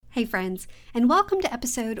Hey friends, and welcome to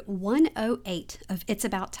episode 108 of It's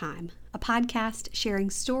About Time, a podcast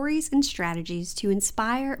sharing stories and strategies to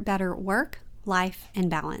inspire better work, life, and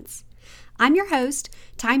balance. I'm your host,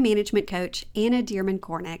 time management coach Anna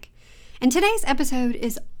Dearmon-Kornick, and today's episode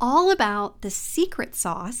is all about the secret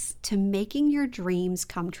sauce to making your dreams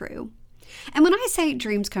come true. And when I say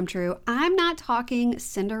dreams come true, I'm not talking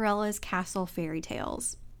Cinderella's castle fairy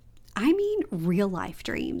tales. I mean real life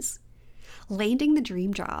dreams. Landing the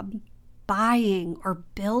dream job, buying or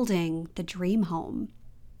building the dream home,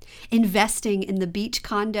 investing in the beach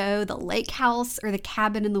condo, the lake house, or the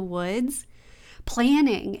cabin in the woods,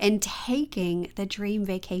 planning and taking the dream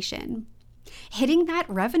vacation, hitting that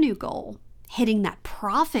revenue goal, hitting that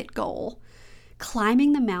profit goal,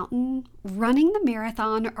 climbing the mountain, running the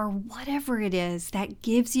marathon, or whatever it is that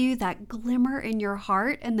gives you that glimmer in your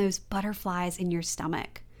heart and those butterflies in your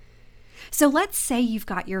stomach. So let's say you've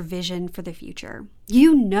got your vision for the future.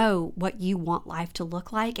 You know what you want life to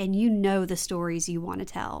look like, and you know the stories you want to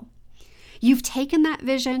tell. You've taken that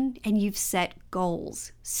vision and you've set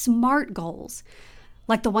goals, smart goals,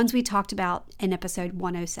 like the ones we talked about in episode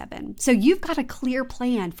 107. So you've got a clear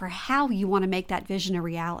plan for how you want to make that vision a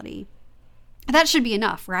reality. That should be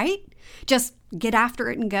enough, right? Just get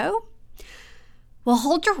after it and go. Well,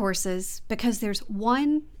 hold your horses, because there's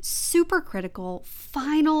one super critical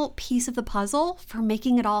final piece of the puzzle for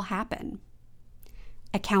making it all happen: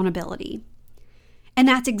 accountability. And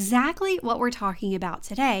that's exactly what we're talking about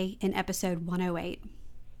today in episode 108.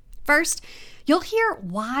 First, you'll hear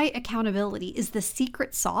why accountability is the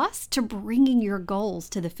secret sauce to bringing your goals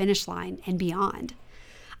to the finish line and beyond.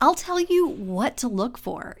 I'll tell you what to look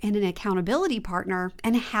for in an accountability partner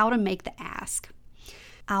and how to make the ask.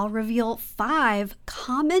 I'll reveal 5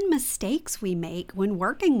 common mistakes we make when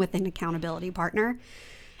working with an accountability partner.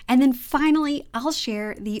 And then finally, I'll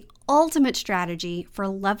share the ultimate strategy for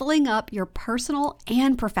leveling up your personal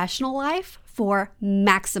and professional life for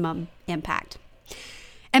maximum impact.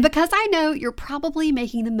 And because I know you're probably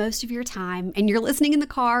making the most of your time and you're listening in the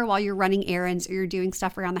car while you're running errands or you're doing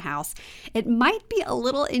stuff around the house, it might be a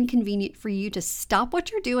little inconvenient for you to stop what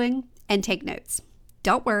you're doing and take notes.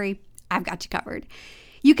 Don't worry, I've got you covered.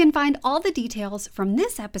 You can find all the details from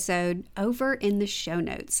this episode over in the show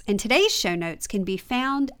notes. And today's show notes can be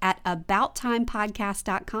found at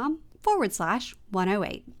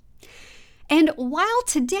abouttimepodcast.com/108. And while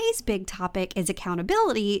today's big topic is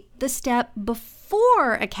accountability, the step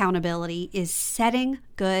before accountability is setting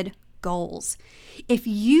good goals. If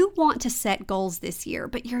you want to set goals this year,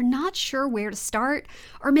 but you're not sure where to start,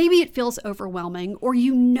 or maybe it feels overwhelming, or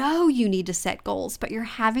you know you need to set goals, but you're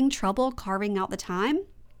having trouble carving out the time,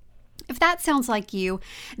 if that sounds like you,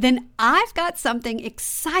 then I've got something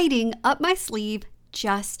exciting up my sleeve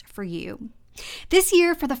just for you. This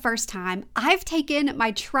year, for the first time, I've taken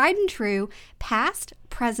my tried and true past,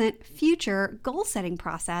 present, future goal setting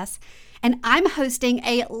process, and I'm hosting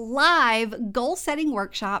a live goal setting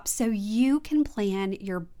workshop so you can plan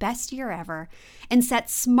your best year ever and set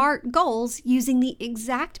smart goals using the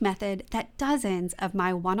exact method that dozens of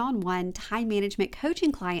my one-on-one time management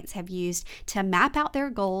coaching clients have used to map out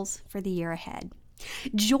their goals for the year ahead.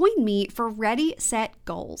 Join me for Ready, Set,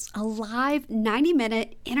 Goals, a live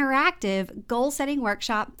 90-minute interactive goal-setting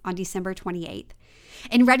workshop on December 28th.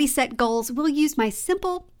 In Ready, Set, Goals, we'll use my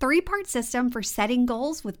simple 3-part system for setting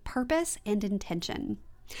goals with purpose and intention.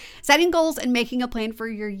 Setting goals and making a plan for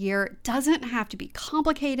your year doesn't have to be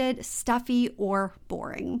complicated, stuffy, or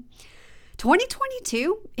boring.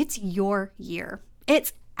 2022, it's your year.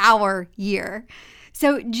 It's our year.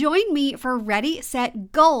 So join me for Ready,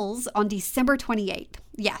 Set, Goals on December 28th.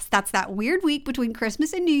 Yes, that's that weird week between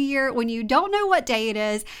Christmas and New Year when you don't know what day it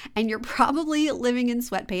is and you're probably living in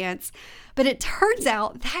sweatpants. But it turns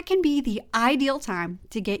out that can be the ideal time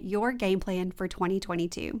to get your game plan for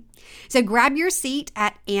 2022. So grab your seat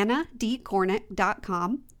at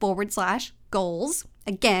annadkornick.com/goals.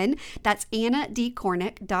 Again, that's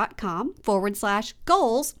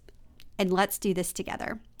annadkornick.com/goals. And let's do this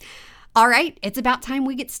together. All right, it's about time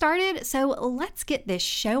we get started, so let's get this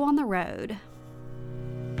show on the road.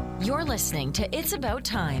 You're listening to It's About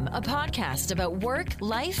Time, a podcast about work,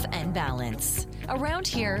 life, and balance. Around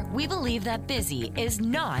here, we believe that busy is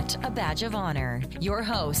not a badge of honor. Your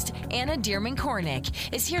host, Anna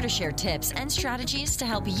Dearmon-Kornick, is here to share tips and strategies to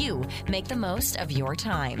help you make the most of your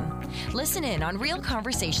time. Listen in on real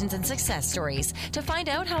conversations and success stories to find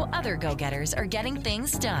out how other go-getters are getting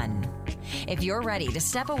things done. If you're ready to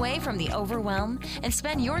step away from the overwhelm and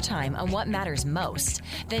spend your time on what matters most,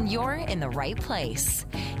 then you're in the right place.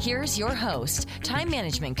 Here's your host, time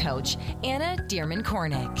management coach, Anna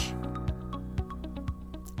Dearmon-Kornick.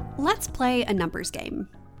 Let's play a numbers game.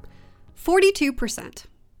 42%.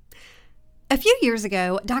 A few years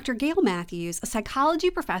ago, Dr. Gail Matthews, a psychology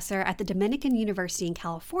professor at the Dominican University in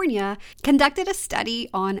California, conducted a study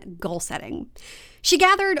on goal setting. She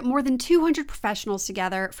gathered more than 200 professionals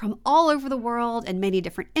together from all over the world and many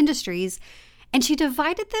different industries, and she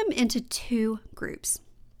divided them into two groups.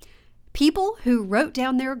 People who wrote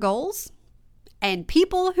down their goals and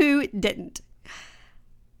people who didn't.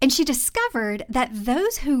 And she discovered that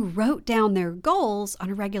those who wrote down their goals on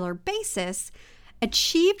a regular basis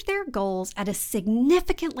achieved their goals at a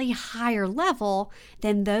significantly higher level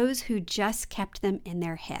than those who just kept them in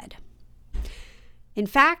their head. In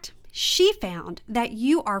fact, she found that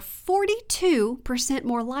you are 42%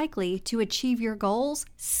 more likely to achieve your goals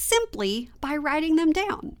simply by writing them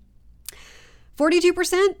down.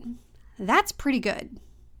 42%? That's pretty good.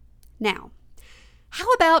 Now, how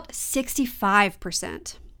about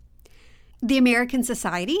 65%? The American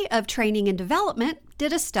Society of Training and Development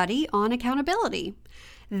did a study on accountability.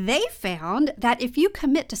 They found that if you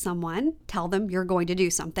commit to someone, tell them you're going to do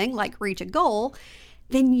something like reach a goal,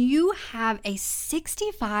 then you have a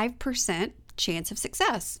 65% chance of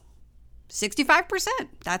success. 65%.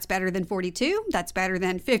 That's better than 42. That's better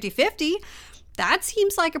than 50-50. That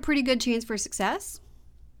seems like a pretty good chance for success.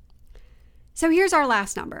 So here's our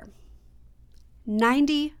last number.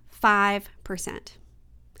 95%.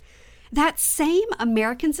 That same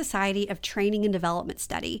American Society of Training and Development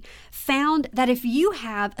study found that if you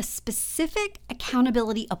have a specific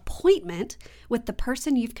accountability appointment with the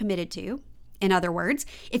person you've committed to, in other words,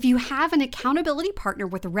 if you have an accountability partner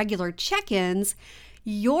with regular check-ins,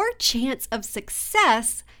 your chance of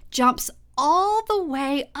success jumps all the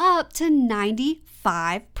way up to 95%.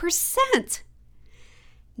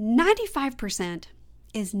 95%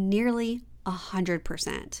 is nearly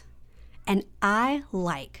 100%. And I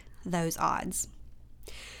like those odds.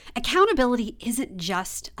 Accountability isn't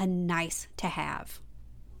just a nice to have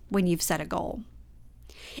when you've set a goal.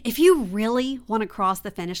 If you really want to cross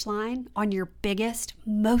the finish line on your biggest,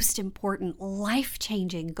 most important,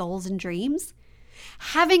 life-changing goals and dreams,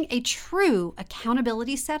 having a true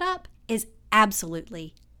accountability setup is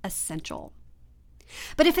absolutely essential.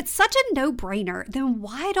 But if it's such a no-brainer, then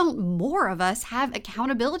why don't more of us have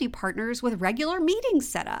accountability partners with regular meetings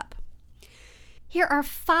set up? Here are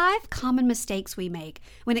 5 common mistakes we make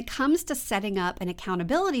when it comes to setting up an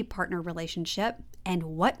accountability partner relationship and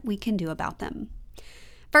what we can do about them.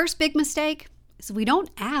 First big mistake is we don't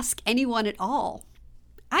ask anyone at all.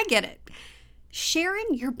 I get it. Sharing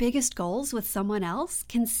your biggest goals with someone else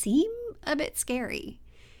can seem a bit scary.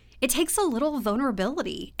 It takes a little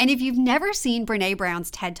vulnerability. And if you've never seen Brené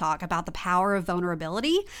Brown's TED Talk about the power of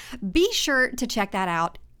vulnerability, be sure to check that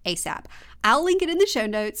out ASAP. I'll link it in the show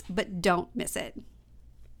notes, but don't miss it.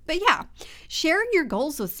 But yeah, sharing your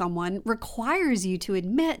goals with someone requires you to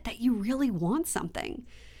admit that you really want something.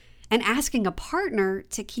 And asking a partner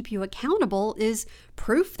to keep you accountable is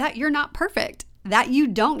proof that you're not perfect, that you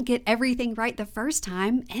don't get everything right the first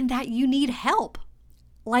time, and that you need help,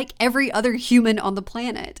 like every other human on the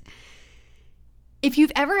planet. If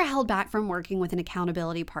you've ever held back from working with an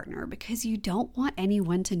accountability partner because you don't want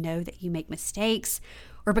anyone to know that you make mistakes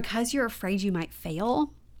or because you're afraid you might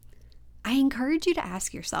fail, I encourage you to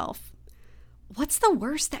ask yourself, what's the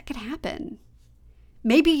worst that could happen?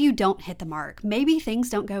 Maybe you don't hit the mark. Maybe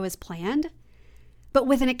things don't go as planned. But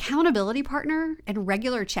with an accountability partner and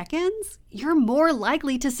regular check-ins, you're more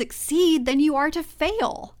likely to succeed than you are to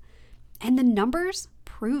fail. And the numbers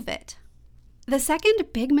prove it. The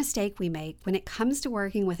second big mistake we make when it comes to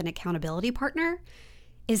working with an accountability partner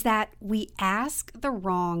is that we ask the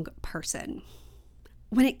wrong person.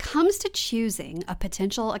 When it comes to choosing a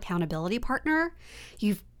potential accountability partner,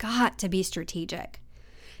 you've got to be strategic.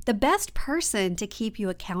 The best person to keep you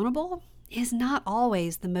accountable is not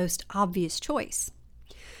always the most obvious choice.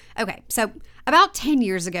 Okay, so about 10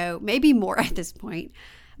 years ago, maybe more at this point,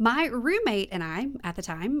 my roommate and I, at the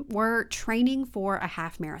time, were training for a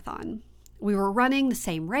half marathon. We were running the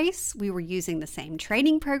same race, we were using the same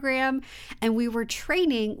training program, and we were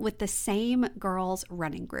training with the same girls'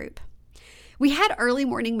 running group. We had early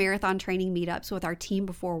morning marathon training meetups with our team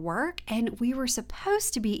before work, and we were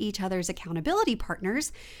supposed to be each other's accountability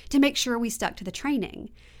partners to make sure we stuck to the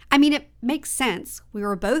training. I mean, it makes sense. We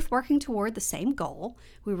were both working toward the same goal.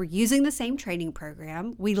 We were using the same training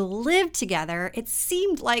program. We lived together. It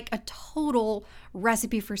seemed like a total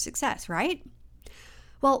recipe for success, right?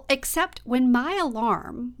 Well, except when my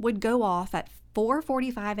alarm would go off at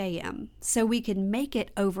 4:45 a.m. so we could make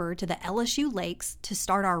it over to the LSU Lakes to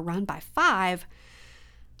start our run by 5,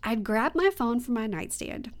 I'd grab my phone from my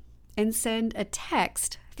nightstand and send a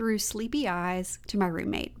text through sleepy eyes to my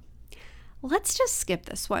roommate. Let's just skip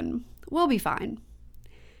this one. We'll be fine.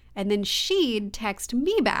 And then she'd text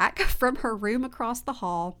me back from her room across the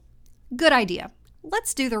hall, good idea.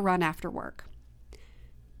 Let's do the run after work.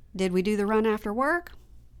 Did we do the run after work?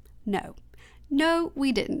 No,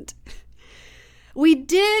 we didn't. We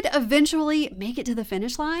did eventually make it to the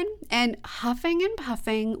finish line, and huffing and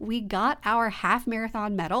puffing, we got our half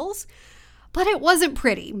marathon medals, but it wasn't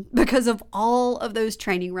pretty because of all of those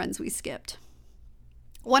training runs we skipped.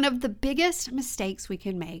 One of the biggest mistakes we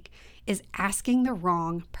can make is asking the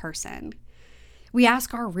wrong person. We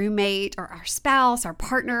ask our roommate or our spouse, our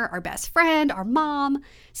partner, our best friend, our mom,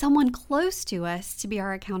 someone close to us to be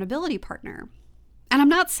our accountability partner. And I'm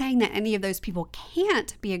not saying that any of those people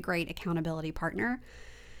can't be a great accountability partner,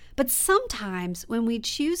 but sometimes when we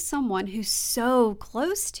choose someone who's so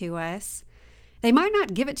close to us, they might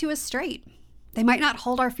not give it to us straight. They might not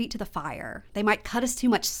hold our feet to the fire. They might cut us too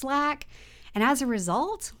much slack. And as a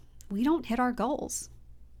result, we don't hit our goals.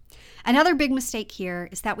 Another big mistake here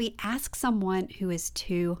is that we ask someone who is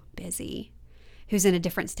too busy, who's in a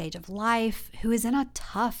different stage of life, who is in a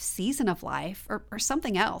tough season of life or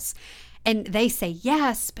something else. And they say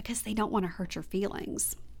yes because they don't want to hurt your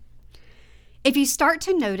feelings. If you start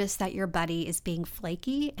to notice that your buddy is being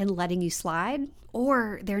flaky and letting you slide,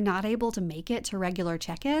 or they're not able to make it to regular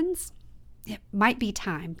check-ins, it might be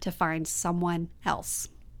time to find someone else.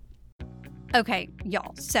 Okay,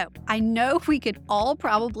 y'all, so I know we could all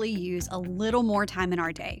probably use a little more time in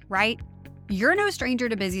our day, right? You're no stranger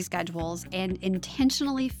to busy schedules and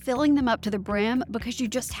intentionally filling them up to the brim because you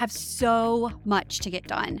just have so much to get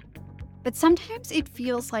done. But sometimes it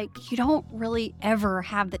feels like you don't really ever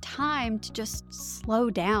have the time to just slow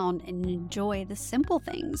down and enjoy the simple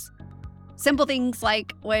things. Simple things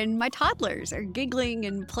like when my toddlers are giggling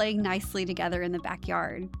and playing nicely together in the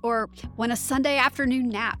backyard, or when a Sunday afternoon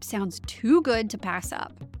nap sounds too good to pass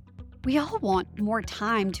up. We all want more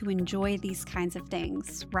time to enjoy these kinds of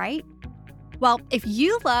things, right? Well, if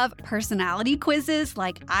you love personality quizzes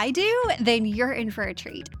like I do, then you're in for a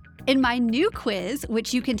treat. In my new quiz,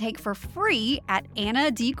 which you can take for free at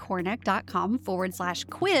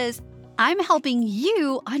annadkornick.com/quiz, I'm helping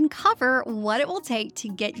you uncover what it will take to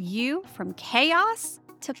get you from chaos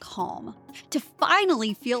to calm, to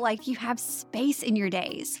finally feel like you have space in your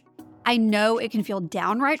days. I know it can feel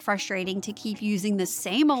downright frustrating to keep using the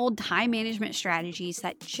same old time management strategies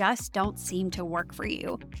that just don't seem to work for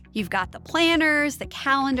you. You've got the planners, the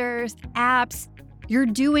calendars, the apps. You're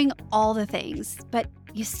doing all the things, but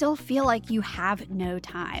you still feel like you have no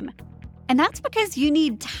time. And that's because you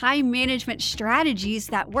need time management strategies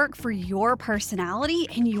that work for your personality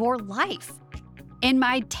and your life. In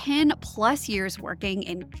my 10 plus years working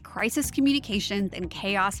in crisis communications and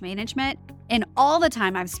chaos management, and all the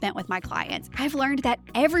time I've spent with my clients, I've learned that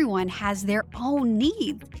everyone has their own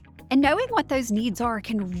needs. And knowing what those needs are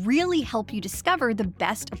can really help you discover the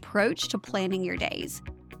best approach to planning your days.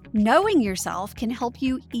 Knowing yourself can help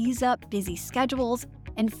you ease up busy schedules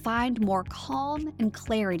and find more calm and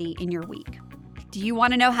clarity in your week. Do you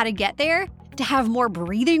want to know how to get there? To have more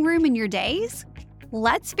breathing room in your days?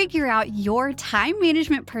 Let's figure out your time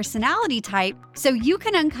management personality type so you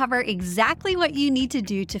can uncover exactly what you need to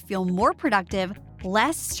do to feel more productive,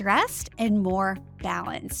 less stressed, and more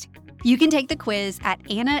balanced. You can take the quiz at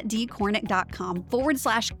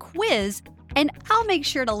annadkornick.com/quiz, and I'll make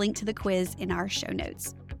sure to link to the quiz in our show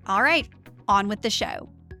notes. All right, on with the show.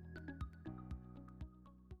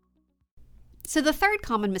 So the third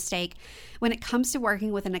common mistake when it comes to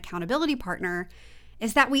working with an accountability partner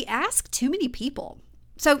is that we ask too many people.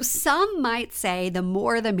 So some might say the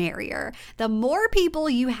more the merrier. The more people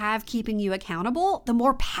you have keeping you accountable, the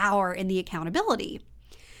more power in the accountability.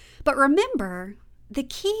 But remember, the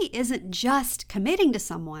key isn't just committing to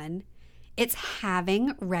someone, it's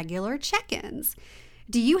having regular check-ins.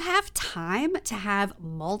 Do you have time to have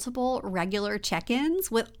multiple regular check-ins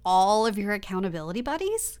with all of your accountability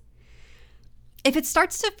buddies? If it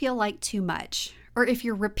starts to feel like too much, or if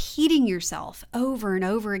you're repeating yourself over and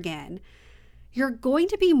over again, you're going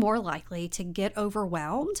to be more likely to get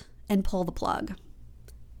overwhelmed and pull the plug.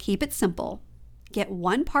 Keep it simple. Get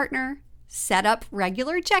one partner, set up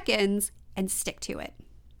regular check-ins, and stick to it.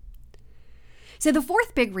 So the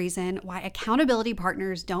fourth big reason why accountability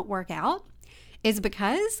partners don't work out is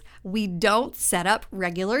because we don't set up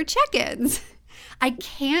regular check-ins. I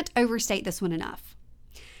can't overstate this one enough.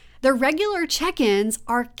 The regular check-ins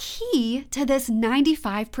are key to this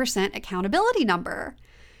 95% accountability number.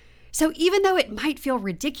 So even though it might feel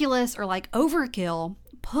ridiculous or like overkill,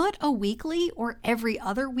 put a weekly or every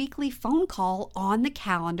other weekly phone call on the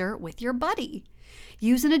calendar with your buddy.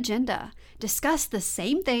 Use an agenda. Discuss the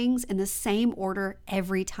same things in the same order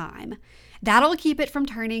every time. That'll keep it from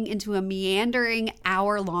turning into a meandering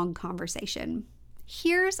hour-long conversation.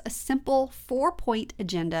 Here's a simple 4-point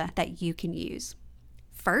agenda that you can use.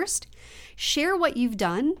 First, share what you've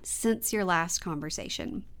done since your last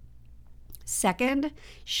conversation. Second,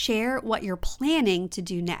 share what you're planning to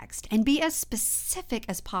do next and be as specific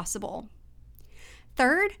as possible.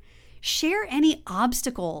 Third, share any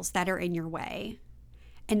obstacles that are in your way.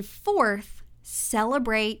 And fourth,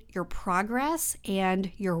 celebrate your progress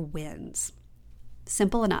and your wins.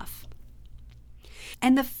 Simple enough.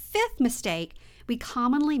 And the fifth mistake we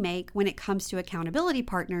commonly make when it comes to accountability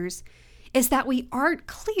partners is that we aren't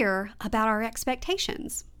clear about our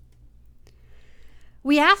expectations.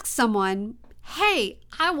 We ask someone, hey,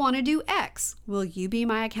 I want to do X. Will you be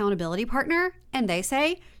my accountability partner? And they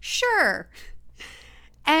say, sure.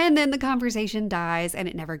 And then the conversation dies and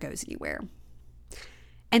it never goes anywhere.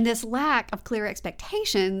 And this lack of clear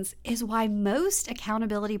expectations is why most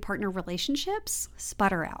accountability partner relationships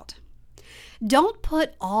sputter out. Don't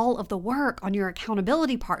put all of the work on your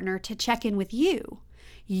accountability partner to check in with you.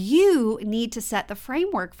 You need to set the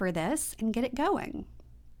framework for this and get it going.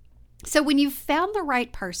 So when you've found the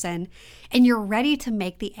right person and you're ready to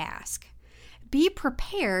make the ask, be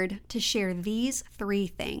prepared to share these 3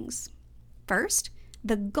 things. First,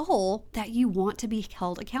 the goal that you want to be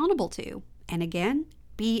held accountable to. And again,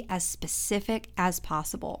 be as specific as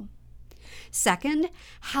possible. Second,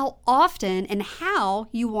 how often and how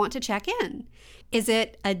you want to check in. Is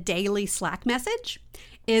it a daily Slack message?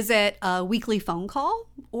 Is it a weekly phone call?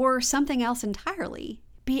 Or something else entirely?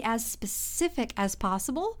 Be as specific as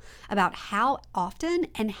possible about how often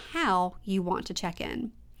and how you want to check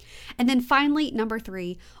in. And then finally, number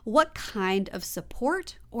 3, what kind of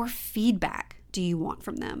support or feedback do you want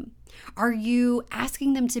from them? Are you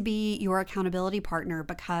asking them to be your accountability partner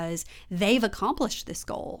because they've accomplished this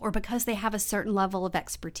goal or because they have a certain level of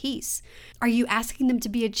expertise? Are you asking them to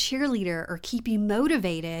be a cheerleader or keep you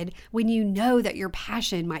motivated when you know that your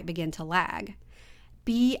passion might begin to lag?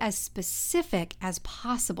 Be as specific as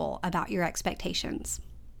possible about your expectations.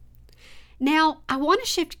 Now, I want to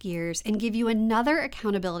shift gears and give you another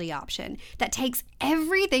accountability option that takes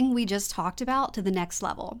everything we just talked about to the next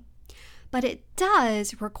level. But it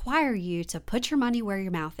does require you to put your money where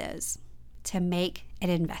your mouth is, to make an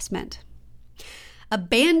investment.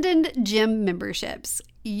 Abandoned gym memberships,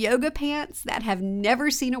 yoga pants that have never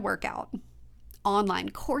seen a workout, online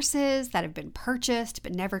courses that have been purchased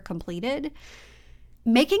but never completed.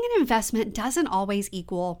 Making an investment doesn't always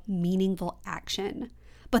equal meaningful action,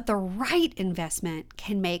 but the right investment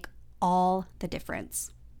can make all the difference.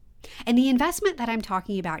 And the investment that I'm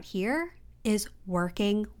talking about here is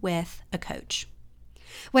working with a coach.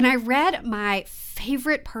 When I read my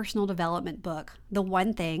favorite personal development book, The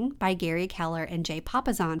One Thing by Gary Keller and Jay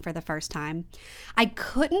Papasan for the first time, I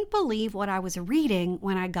couldn't believe what I was reading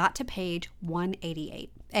when I got to page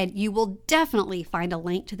 188. And you will definitely find a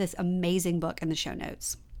link to this amazing book in the show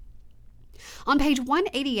notes. On page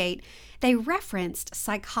 188, they referenced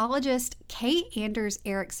psychologist Kay Anders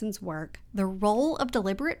Ericsson's work, The Role of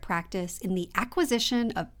Deliberate Practice in the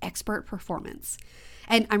Acquisition of Expert Performance.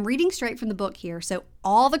 And I'm reading straight from the book here, so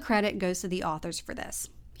all the credit goes to the authors for this.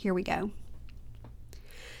 Here we go.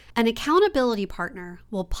 An accountability partner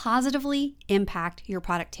will positively impact your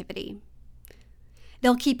productivity.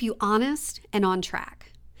 They'll keep you honest and on track.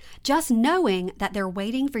 Just knowing that they're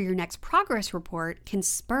waiting for your next progress report can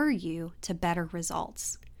spur you to better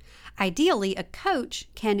results. Ideally, a coach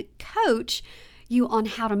can coach you on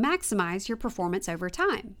how to maximize your performance over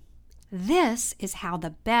time. This is how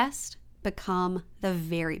the best become the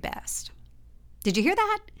very best. Did you hear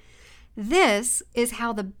that? This is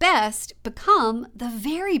how the best become the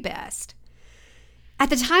very best.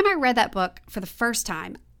 At the time I read that book for the first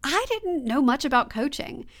time, I didn't know much about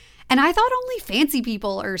coaching. And I thought only fancy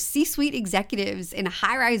people or C-suite executives in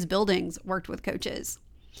high-rise buildings worked with coaches.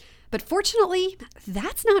 But fortunately,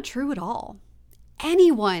 that's not true at all.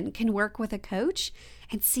 Anyone can work with a coach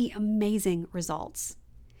and see amazing results.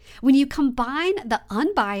 When you combine the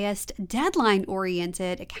unbiased,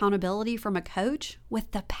 deadline-oriented accountability from a coach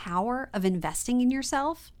with the power of investing in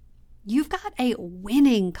yourself, you've got a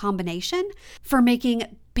winning combination for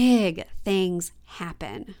making big things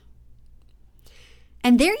happen.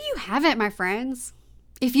 And there you have it, my friends.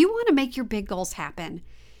 If you want to make your big goals happen,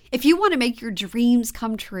 if you want to make your dreams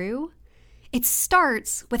come true, it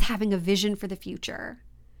starts with having a vision for the future.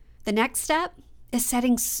 The next step is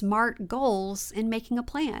setting smart goals and making a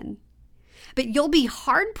plan. But you'll be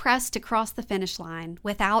hard-pressed to cross the finish line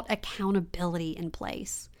without accountability in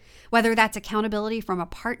place, whether that's accountability from a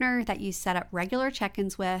partner that you set up regular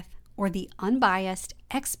check-ins with or the unbiased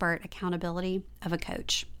expert accountability of a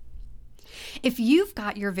coach. If you've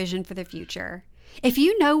got your vision for the future, if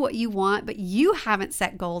you know what you want, but you haven't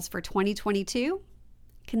set goals for 2022,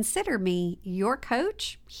 consider me your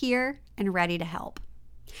coach here and ready to help.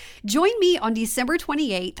 Join me on December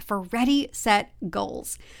 28th for Ready, Set,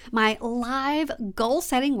 Goals, my live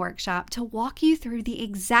goal-setting workshop to walk you through the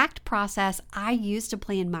exact process I use to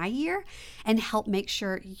plan my year and help make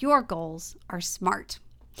sure your goals are smart.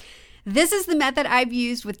 This is the method I've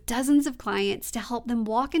used with dozens of clients to help them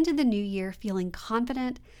walk into the new year feeling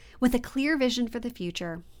confident, with a clear vision for the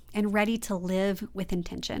future, and ready to live with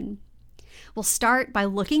intention. We'll start by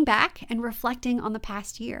looking back and reflecting on the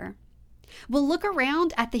past year. We'll look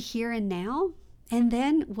around at the here and now, and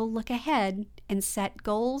then we'll look ahead and set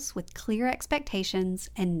goals with clear expectations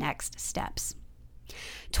and next steps.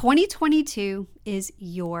 2022 is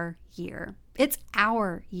your year. It's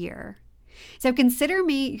our year. So consider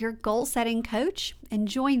me your goal-setting coach and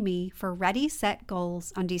join me for Ready, Set,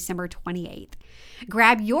 Goals on December 28th.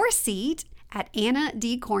 Grab your seat at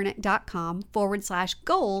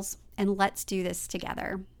annadcornick.com/goals and let's do this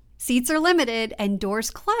together. Seats are limited and doors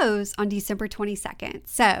close on December 22nd.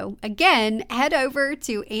 So again, head over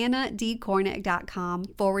to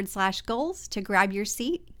annadcornick.com/goals to grab your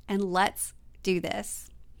seat and let's do this.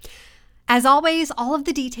 As always, all of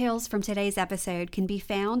the details from today's episode can be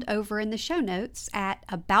found over in the show notes at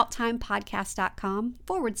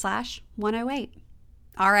abouttimepodcast.com/108.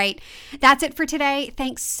 All right, that's it for today.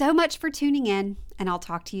 Thanks so much for tuning in, and I'll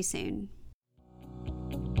talk to you soon.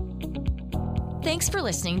 Thanks for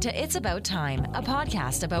listening to It's About Time, a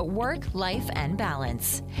podcast about work, life, and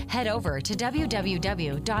balance. Head over to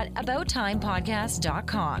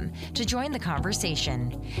www.abouttimepodcast.com to join the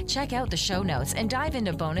conversation. Check out the show notes and dive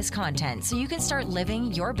into bonus content so you can start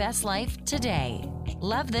living your best life today.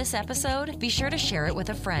 Love this episode? Be sure to share it with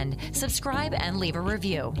a friend, subscribe, and leave a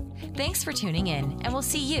review. Thanks for tuning in, and we'll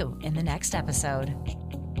see you in the next episode.